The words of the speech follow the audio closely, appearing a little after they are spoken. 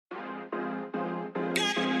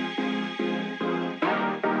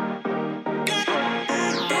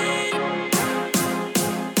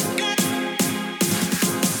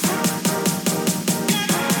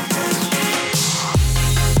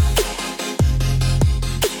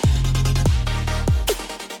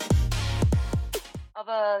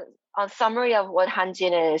a summary of what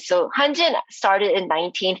Hanjin is. So Hanjin started in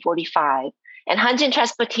 1945, and Hanjin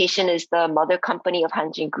Transportation is the mother company of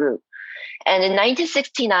Hanjin Group. And in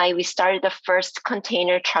 1969, we started the first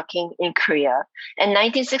container trucking in Korea. And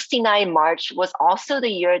 1969 March was also the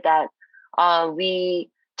year that we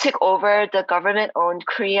took over the government-owned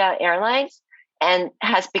Korea Airlines and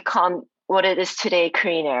has become what it is today,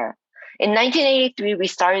 Korean Air. In 1983, we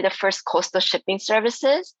started the first coastal shipping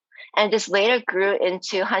services, and this later grew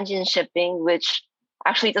into Hanjin Shipping, which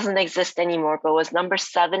actually doesn't exist anymore, but was number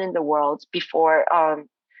 7 in the world before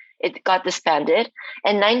it got disbanded.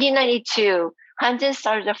 In 1992, Hanjin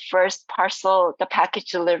started the first the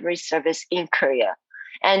package delivery service in Korea.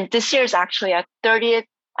 And this year is actually our 30th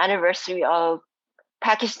anniversary of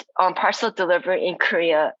package parcel delivery in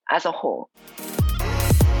Korea as a whole.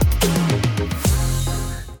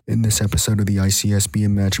 In this episode of the ICSB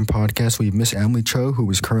Imagine podcast, we have Miss Emily Cho,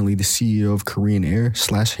 who is currently the CEO of Korean Air /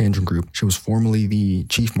 Hanjin Group. She was formerly the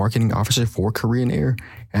Chief Marketing Officer for Korean Air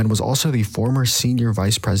and was also the former Senior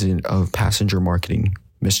Vice President of Passenger Marketing.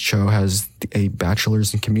 Ms. Cho has a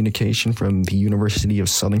bachelor's in communication from the University of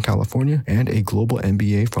Southern California and a global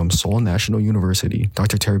MBA from Seoul National University.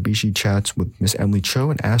 Dr. Terabishi chats with Ms. Emily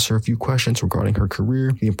Cho and asks her a few questions regarding her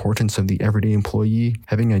career, the importance of the everyday employee,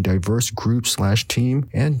 having a diverse group / team,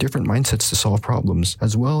 and different mindsets to solve problems,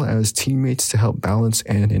 as well as teammates to help balance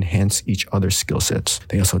and enhance each other's skill sets.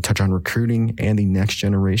 They also touch on recruiting and the next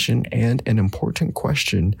generation and an important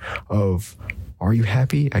question of, are you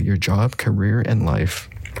happy at your job, career, and life?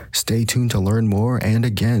 Stay tuned to learn more. And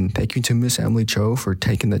again, thank you to Miss Emily Cho for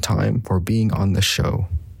taking the time for being on the show.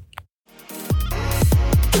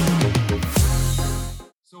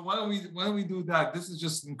 So why don't we do that? This is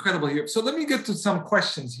just incredible here. So let me get to some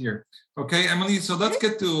questions here. Okay, Emily. So let's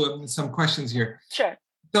get to some questions here. Sure.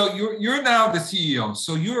 So you're now the CEO.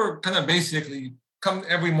 So you're kind of basically come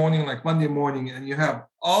every morning, like Monday morning, and you have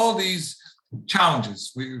all these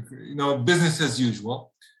challenges, business as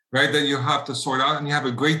usual, right? That you have to sort out, and you have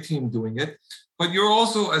a great team doing it. But you're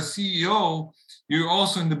also a CEO, you're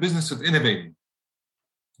also in the business of innovating,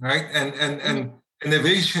 right? And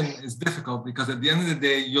innovation is difficult because at the end of the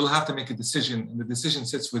day, you'll have to make a decision, and the decision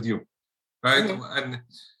sits with you, right? And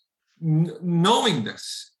knowing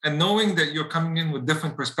this, and knowing that you're coming in with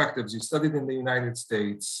different perspectives, you studied in the United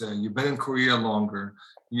States, you've been in Korea longer,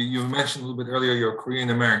 you mentioned a little bit earlier, you're Korean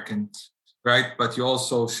American, right? But you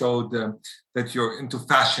also showed that you're into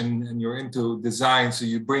fashion and you're into design. So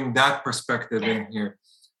you bring that perspective in here,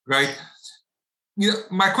 right?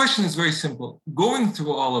 My question is very simple. Going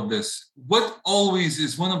through all of this, what always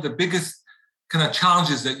is one of the biggest kind of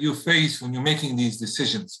challenges that you face when you're making these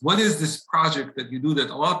decisions? What is this project that you do that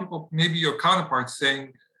a lot of people, maybe your counterparts,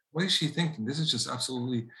 saying, what is she thinking? This is just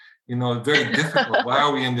absolutely, very difficult. Why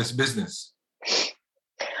are we in this business?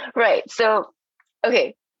 Right. So,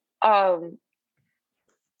 okay. I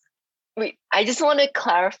just want to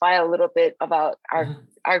clarify a little bit about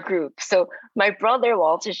our group. So my brother,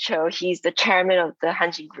 Walter Cho, he's the chairman of the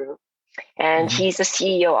Hanjin Group, and he's the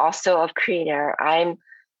CEO also of Korean Air. I'm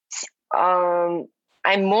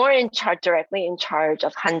more directly in charge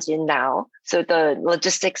of Hanjin now. So the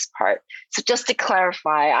logistics part. So just to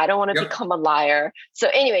clarify, I don't want to become a liar. So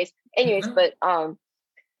anyways, but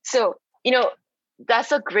so,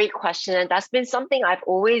 that's a great question. And that's been something I've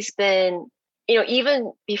always been,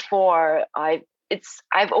 even before I'm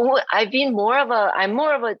more of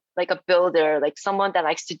a like a builder, like someone that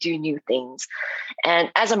likes to do new things.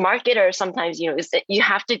 And as a marketer, sometimes, you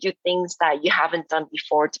have to do things that you haven't done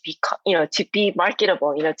before to be, to be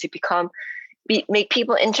marketable, to make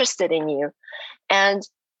people interested in you. And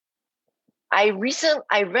I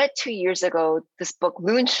read 2 years ago, this book,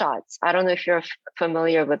 Moonshots. I don't know if you're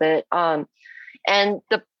familiar with it. And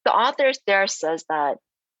the author there says that,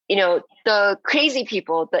 the crazy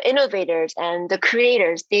people, the innovators and the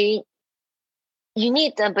creators, you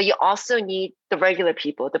need them, but you also need the regular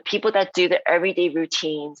people, the people that do the everyday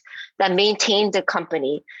routines, that maintain the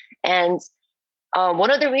company. And one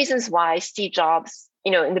of the reasons why Steve Jobs,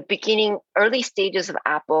 in the beginning, early stages of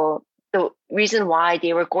Apple, the reason why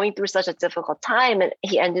they were going through such a difficult time and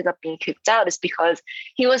he ended up being kicked out is because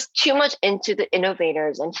he was too much into the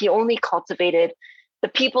innovators and he only cultivated the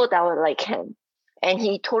people that were like him. And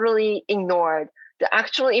he totally ignored the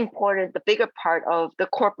actually important, the bigger part of the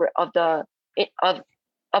corporate, of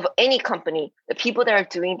any company, the people that are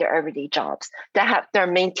doing their everyday jobs, they're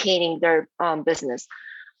maintaining their business.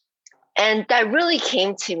 And that really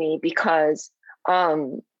came to me because,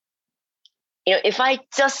 if I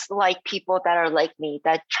just like people that are like me,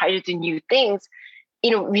 that try to do new things,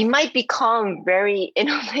 we might become very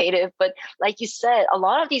innovative, but like you said, a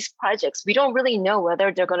lot of these projects, we don't really know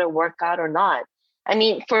whether they're going to work out or not. I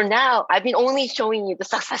mean, for now, I've been only showing you the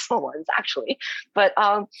successful ones, actually. But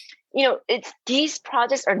these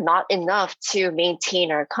projects are not enough to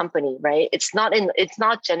maintain our company, right? It's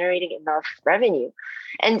not generating enough revenue,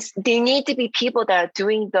 and they need to be people that are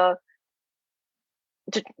doing the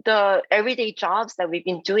everyday jobs that we've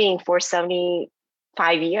been doing for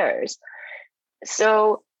 75 years.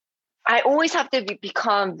 So I always have to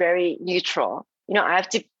become very neutral. I have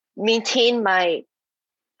to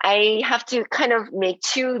I have to kind of make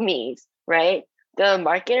two me's, right? The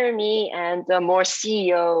marketer me and the more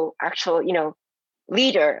CEO actual,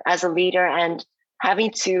 leader as a leader, and having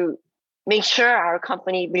to make sure our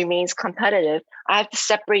company remains competitive. I have to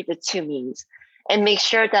separate the two me's and make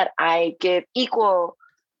sure that I give equal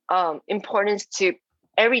importance to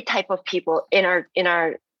every type of people in our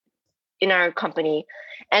company.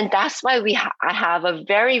 And that's why I have a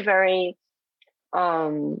very, very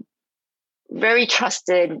very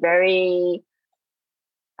trusted, he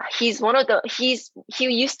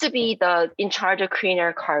used to be in charge of Korean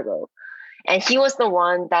Air Cargo. And he was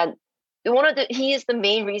he is the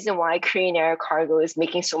main reason why Korean Air Cargo is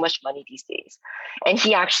making so much money these days. And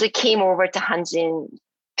he actually came over to Hanjin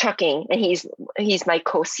Trucking, and he's my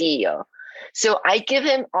co-CEO. So I give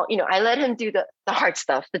him, I let him do the hard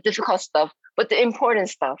stuff, the difficult stuff, but the important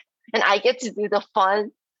stuff. And I get to do the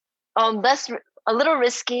fun, a little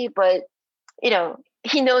risky, but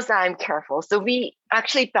he knows that I'm careful. So we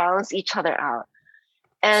actually balance each other out.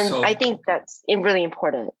 And I think that's really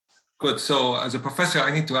important. Good. So as a professor,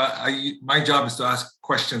 my job is to ask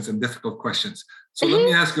questions and difficult questions. So let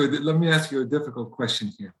me ask you a difficult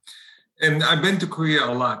question here. And I've been to Korea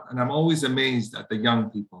a lot, and I'm always amazed at the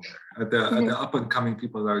young people there, at the up and coming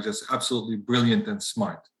people that are just absolutely brilliant and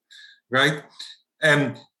smart, right?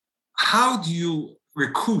 And how do you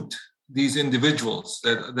recruit these individuals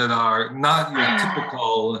that are not your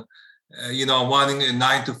typical, wanting a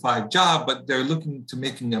 9-to-5 job, but they're looking to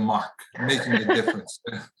making a mark, making a difference,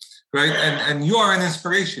 right? And you are an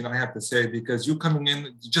inspiration, I have to say, because you coming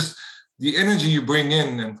in, just the energy you bring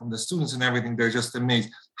in, and from the students and everything, they're just amazed.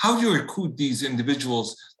 How do you recruit these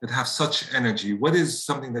individuals that have such energy? What is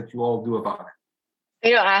something that you all do about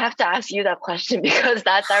it? I have to ask you that question because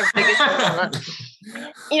that's our biggest dilemma.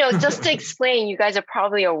 Just to explain, you guys are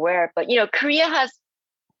probably aware, but Korea has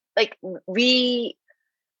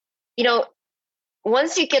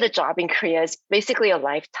once you get a job in Korea, it's basically a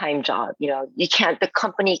lifetime job. The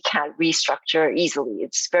company can't restructure easily.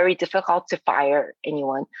 It's very difficult to fire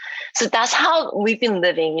anyone. So that's how we've been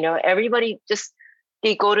living. Everybody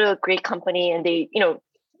they go to a great company and they,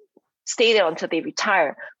 stay there until they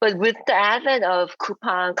retire. But with the advent of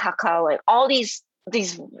Coupang, Kakao, and all these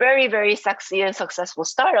very, very sexy and successful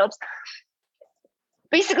startups,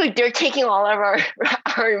 basically they're taking all of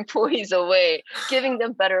our employees away, giving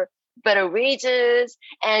them better wages.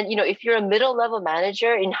 And if you're a middle level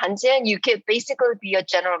manager in Hanjin, you can basically be a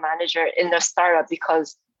general manager in the startup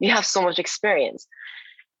because you have so much experience.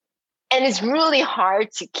 And it's really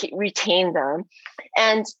hard to retain them.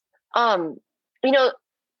 And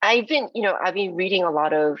I've been reading a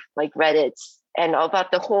lot of Reddits and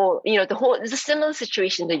about the whole, it's a similar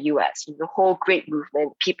situation in the US, the whole great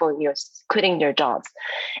movement, people, quitting their jobs.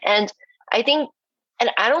 And I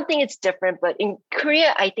don't think it's different, but in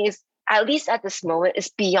Korea, I think it's, at least at this moment, it's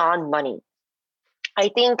beyond money. I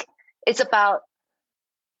think it's about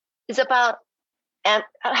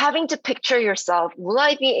having to picture yourself. Will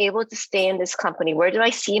I be able to stay in this company? Where do I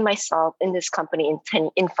see myself in this company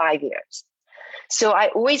in 5 years? So I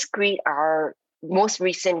always greet our most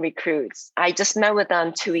recent recruits. I just met with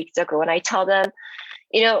them 2 weeks ago, and I tell them,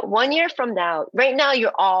 1 year from now, right now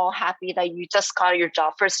you're all happy that you just got your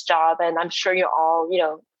first job, and I'm sure you're all,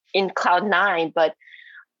 in cloud 9. But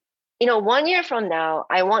 1 year from now,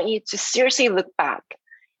 I want you to seriously look back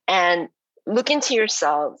and look into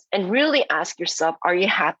yourselves and really ask yourself, are you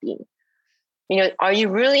happy? Are you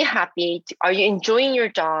really happy? Are you enjoying your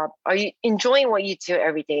job? Are you enjoying what you do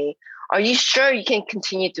every day? Are you sure you can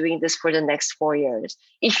continue doing this for the next 4 years?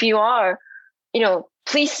 If you are,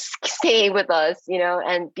 please stay with us,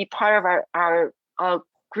 and be part of our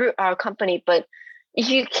group, our company. But if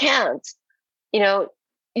you can't,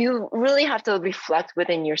 you really have to reflect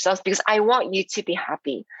within yourselves, because I want you to be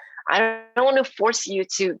happy. I don't want to force you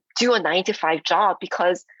to do a 9-to-5 job,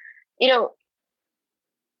 because,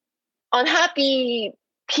 unhappy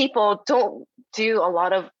people don't do a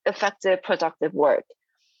lot of effective, productive work.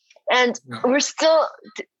 And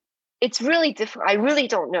it's really difficult. I really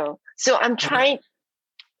don't know. So I'm trying,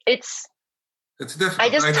 it's difficult. I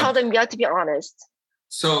just tell them you have to be honest.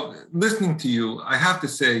 So listening to you, I have to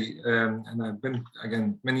say, and I've been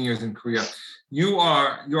again many years in Korea. You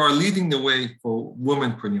are leading the way for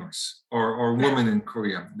womenpreneurs or women in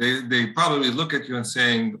Korea. They probably look at you and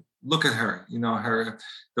saying, "Look at her, her,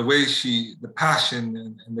 the way the passion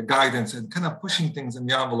and the guidance and kind of pushing things in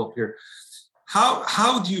the envelope here."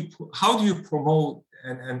 How do you promote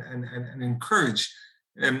and encourage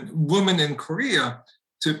women in Korea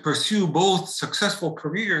to pursue both successful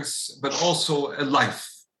careers but also a life?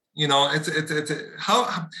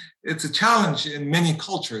 It's a challenge in many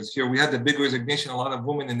cultures. Here we had the big resignation. A lot of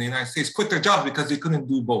women in the United States quit their jobs because they couldn't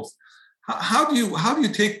do both. How do you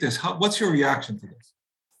take this? What's your reaction to this?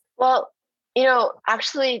 Well,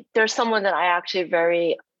 actually, there's someone that I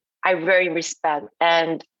very respect,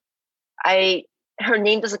 and her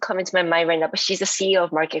name doesn't come into my mind right now, but she's the CEO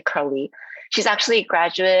of Market Curly. She's actually a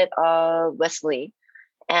graduate of Wesley.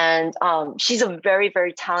 And she's a very,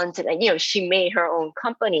 very talented, and she made her own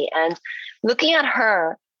company. And looking at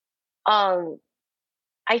her,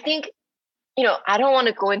 I think, I don't want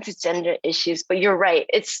to go into gender issues, but you're right.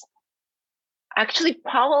 It's actually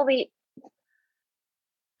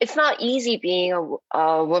it's not easy being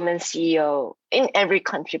a woman CEO in every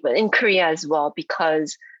country, but in Korea as well,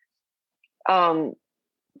 because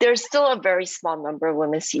there's still a very small number of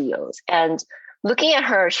women CEOs. And looking at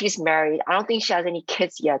her, she's married. I don't think she has any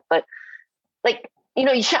kids yet, but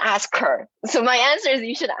you should ask her. So my answer is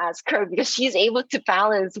you should ask her, because she's able to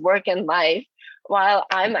balance work and life while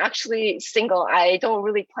I'm actually single. I don't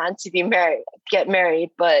really plan to get married,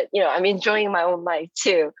 but I'm enjoying my own life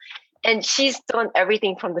too. And she's done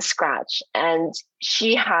everything from the scratch. And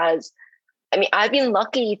she has, I've been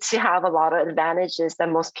lucky to have a lot of advantages that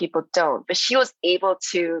most people don't, but she was able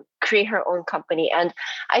to create her own company. And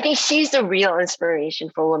I think she's the real inspiration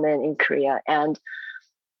for women in Korea. And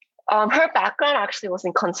her background actually was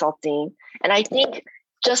in consulting. And I think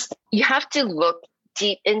you have to look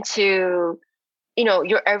deep into,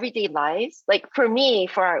 your everyday lives. Like for me,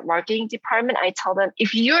 for our marketing department, I tell them,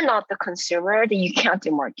 if you're not the consumer, then you can't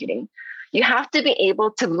do marketing. You have to be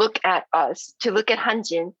able to look at us, to look at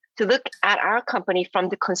Hanjin, to look at our company from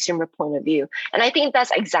the consumer point of view. And I think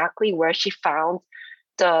that's exactly where she found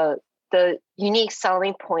the unique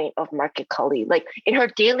selling point of Market Curly. Like in her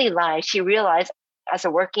daily life, she realized as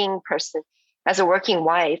a working person, as a working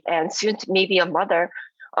wife, and soon to maybe a mother,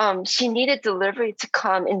 she needed delivery to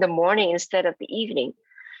come in the morning instead of the evening.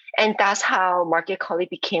 And that's how Market Curly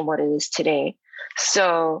became what it is today.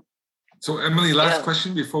 So Emily, last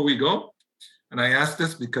question before we go. And I asked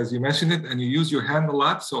this because you mentioned it and you use your hand a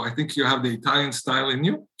lot. So I think you have the Italian style in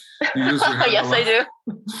you. You use your hand yes, a lot. I do.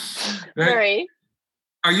 Right? Very.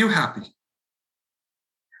 Are you happy?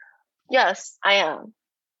 Yes, I am.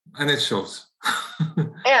 And it shows.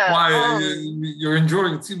 Yeah. Why? You're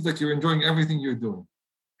enjoying, it seems like you're enjoying everything you're doing.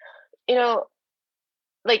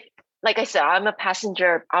 Like I said, I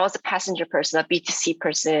was a passenger person, a B2C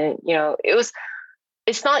person.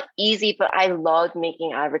 It's not easy, but I loved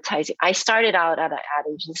making advertising. I started out at an ad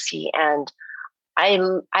agency, and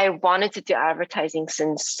I wanted to do advertising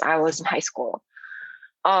since I was in high school.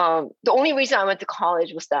 The only reason I went to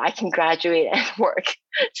college was that I can graduate and work.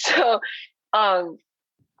 So, and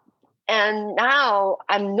now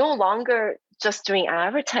I'm no longer just doing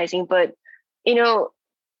advertising, but,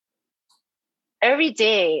 every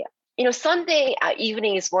day, Sunday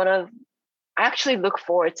evening is I actually look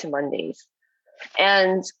forward to Mondays.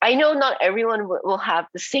 And I know not everyone will have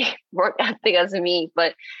the same work ethic as me,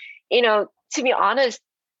 but, to be honest,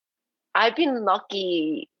 I've been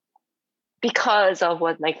lucky because of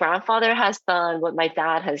what my grandfather has done, what my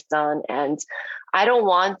dad has done. And I don't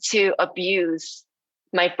want to abuse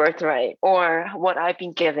my birthright or what I've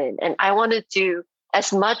been given. And I want to do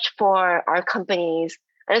as much for our companies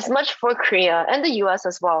and as much for Korea and the US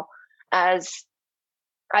as well as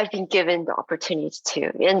I've been given the opportunity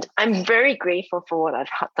to. And I'm very grateful for what I've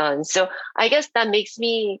done. So I guess that makes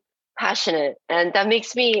me passionate, and that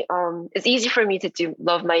makes me, it's easy for me to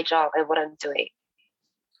love my job and what I'm doing.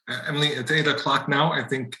 Emily, it's 8:00 now. I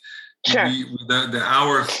think sure. The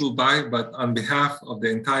hour flew by, but on behalf of the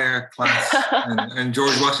entire class and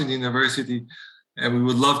George Washington University, and we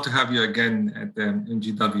would love to have you again at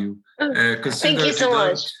GW. Thank you so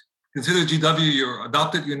much. Consider GW your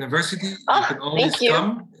adopted university. You can always come.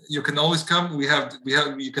 You can always come.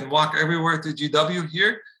 You can walk everywhere to GW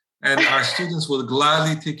here, and our students will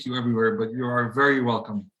gladly take you everywhere. But you are very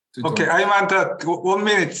welcome to join. Okay, I want 1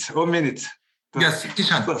 minute. 1 minute. Yes,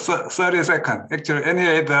 Kishan. 30 seconds. Actually,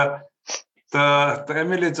 anyway, the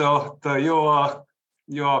Emily Jo, you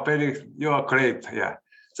are great. Yeah.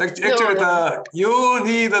 So actually, you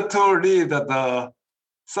need to lead the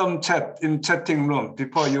some chat in chatting room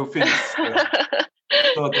before you finish.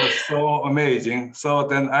 So that's so amazing. So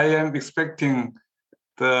then I am expecting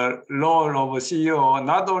the role of CEO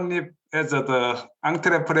not only as the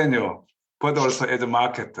entrepreneur, but also as a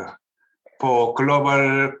marketer for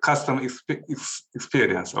global customer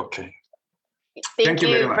experience. Okay. Thank you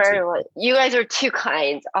very much. You guys are too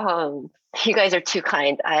kind. You guys are too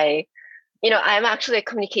kind. I'm actually a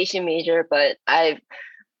communication major, but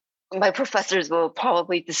my professors will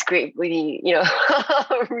probably discreetly,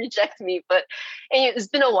 reject me. But it's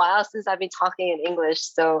been a while since I've been talking in English,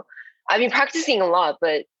 so I've been practicing a lot.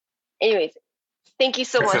 But anyways, thank you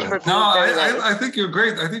so much for being I think you're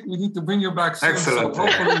great. I think we need to bring you back soon. Excellent. So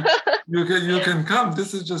hopefully you can come.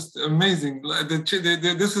 This is just amazing.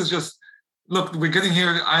 This is just, look, we're getting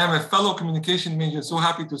here. I am a fellow communication major. So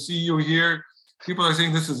happy to see you here. People are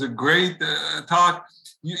saying this is a great talk.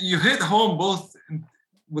 You hit home both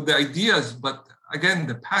with the ideas, but again,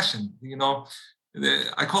 the passion,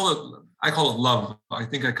 I call it love. I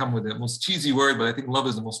think I come with the most cheesy word, but I think love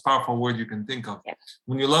is the most powerful word you can think of. Yeah.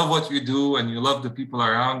 When you love what you do and you love the people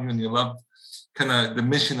around you and you love kind of the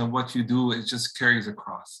mission of what you do, it just carries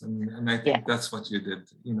across. And I think that's what you did,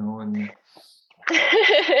 and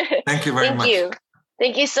thank you very much.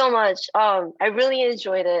 Thank you so much. I really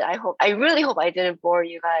enjoyed it. I really hope I didn't bore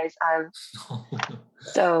you guys.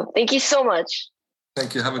 So thank you so much.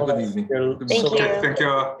 Thank you. Have a good evening.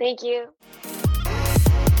 Thank you.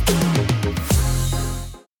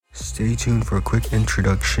 Stay tuned for a quick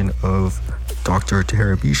introduction of Dr.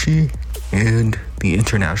 Terabishi and the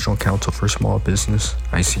International Council for Small Business,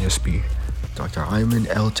 ICSB. Dr. Ayman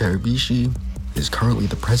El Terabishi is currently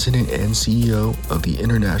the president and CEO of the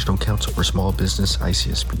International Council for Small Business,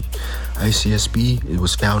 ICSB. ICSB, it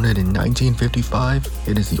was founded in 1955.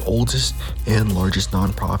 It is the oldest and largest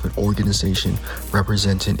nonprofit organization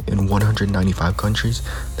represented in 195 countries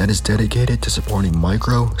that is dedicated to supporting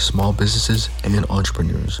micro, small businesses, and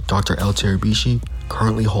entrepreneurs. Dr. El Terabishi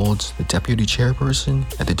currently holds the deputy chairperson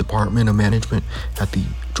at the Department of Management at the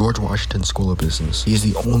George Washington School of Business. He is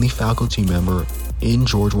the only faculty member in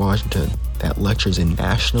George Washington that lectures in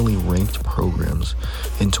nationally ranked programs.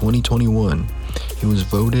 In 2021, he was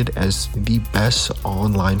voted as the best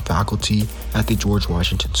online faculty at the George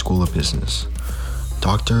Washington School of Business.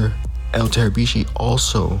 Dr. El Terabishi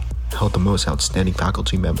also held the Most Outstanding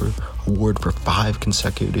Faculty Member award for 5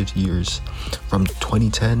 consecutive years, from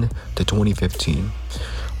 2010 to 2015.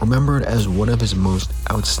 Remembered as one of his most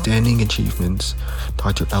outstanding achievements,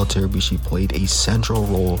 Dr. El Terabishi played a central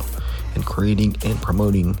role in creating and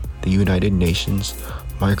promoting the United Nations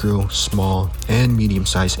Micro, Small, and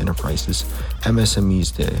Medium-Sized Enterprises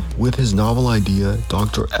MSMEs Day. With his novel idea,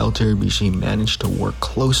 Dr. El Terabishi managed to work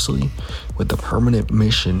closely with the Permanent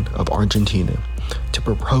Mission of Argentina to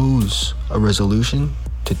propose a resolution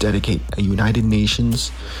to dedicate a United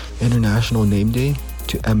Nations International Name Day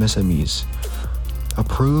to MSMEs.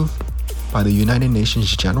 Approved by the United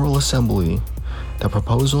Nations General Assembly, the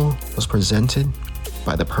proposal was presented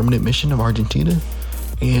by the Permanent Mission of Argentina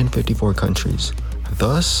and 54 countries.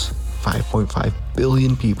 Thus, 5.5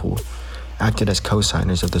 billion people acted as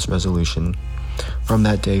co-signers of this resolution. From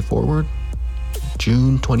that day forward,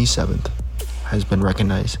 June 27th has been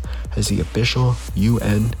recognized as the official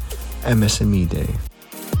UN MSME Day.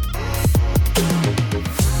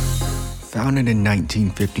 Founded in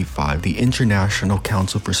 1955, the International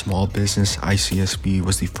Council for Small Business, ICSB,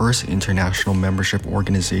 was the first international membership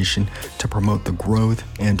organization to promote the growth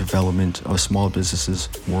and development of small businesses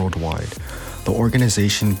worldwide. The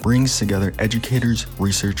organization brings together educators,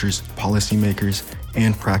 researchers, policymakers,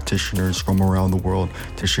 and practitioners from around the world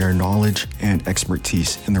to share knowledge and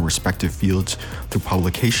expertise in their respective fields through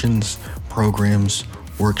publications, programs,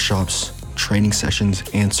 workshops, training sessions,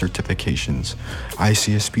 and certifications.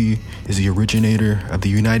 ICSB is the originator of the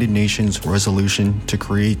United Nations resolution to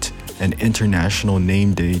create an international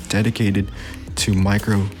name day dedicated to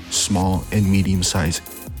micro, small, and medium-sized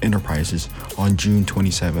enterprises on June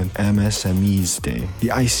 27th, MSMEs Day. The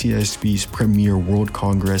ICSB's premier World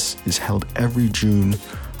Congress is held every June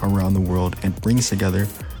around the world and brings together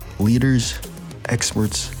leaders,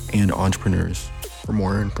 experts, and entrepreneurs. For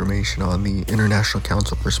more information on the International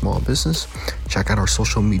Council for Small Business, check out our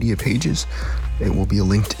social media pages. It will be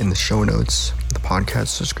linked in the show notes, the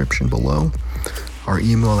podcast description below. Our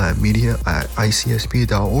email at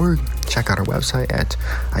media@icsb.org. Check out our website at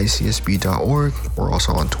icsb.org. We're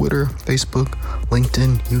also on Twitter, Facebook,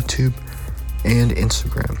 LinkedIn, YouTube, and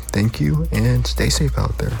Instagram. Thank you, and stay safe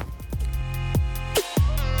out there.